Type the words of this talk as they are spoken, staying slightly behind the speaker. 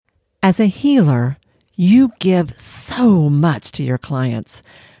As a healer, you give so much to your clients,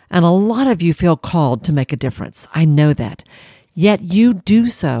 and a lot of you feel called to make a difference. I know that. Yet you do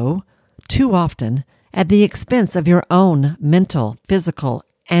so too often at the expense of your own mental, physical,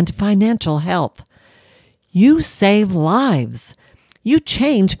 and financial health. You save lives. You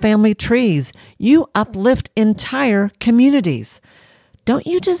change family trees. You uplift entire communities. Don't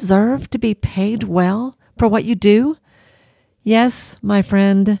you deserve to be paid well for what you do? Yes, my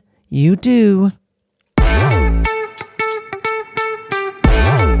friend, you do.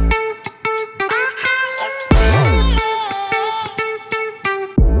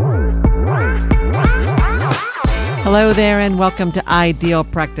 Hello there and welcome to Ideal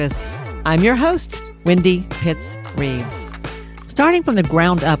Practice. I'm your host, Wendy Pitts Reeves. Starting from the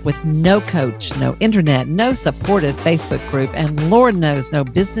ground up with no coach, no internet, no supportive Facebook group, and Lord knows no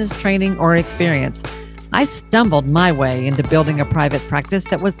business training or experience, I stumbled my way into building a private practice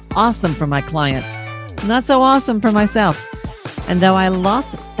that was awesome for my clients, not so awesome for myself. And though I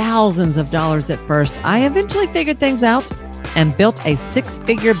lost thousands of dollars at first, I eventually figured things out and built a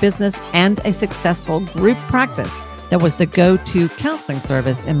six-figure business and a successful group practice that was the go-to counseling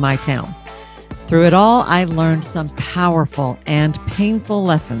service in my town. Through it all, I learned some powerful and painful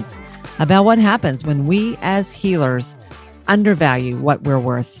lessons about what happens when we as healers undervalue what we're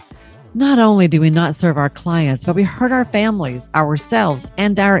worth. Not only do we not serve our clients, but we hurt our families, ourselves,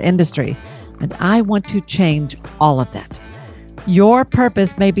 and our industry. And I want to change all of that. Your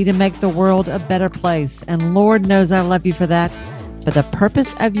purpose may be to make the world a better place, and Lord knows I love you for that. But the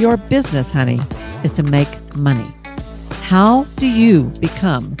purpose of your business, honey, is to make money. How do you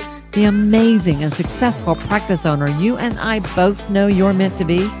become the amazing and successful practice owner you and I both know you're meant to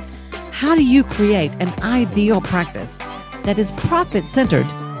be? How do you create an ideal practice that is profit-centered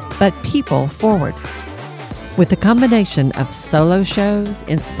but people-forward? With a combination of solo shows,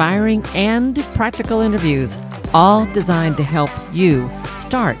 inspiring and practical interviews, all designed to help you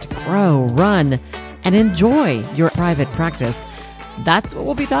start, grow, run, and enjoy your private practice. That's what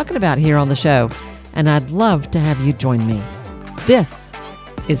we'll be talking about here on the show, and I'd love to have you join me. This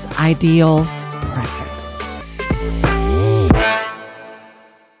is Ideal Practice.